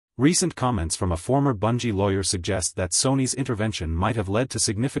Recent comments from a former Bungie lawyer suggest that Sony's intervention might have led to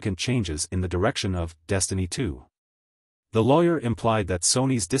significant changes in the direction of Destiny 2. The lawyer implied that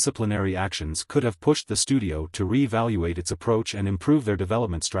Sony's disciplinary actions could have pushed the studio to re-evaluate its approach and improve their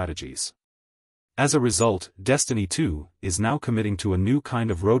development strategies. As a result, Destiny 2 is now committing to a new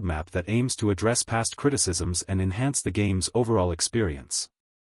kind of roadmap that aims to address past criticisms and enhance the game's overall experience.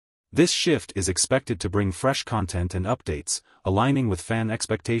 This shift is expected to bring fresh content and updates, aligning with fan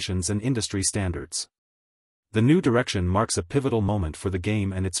expectations and industry standards. The new direction marks a pivotal moment for the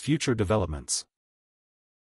game and its future developments.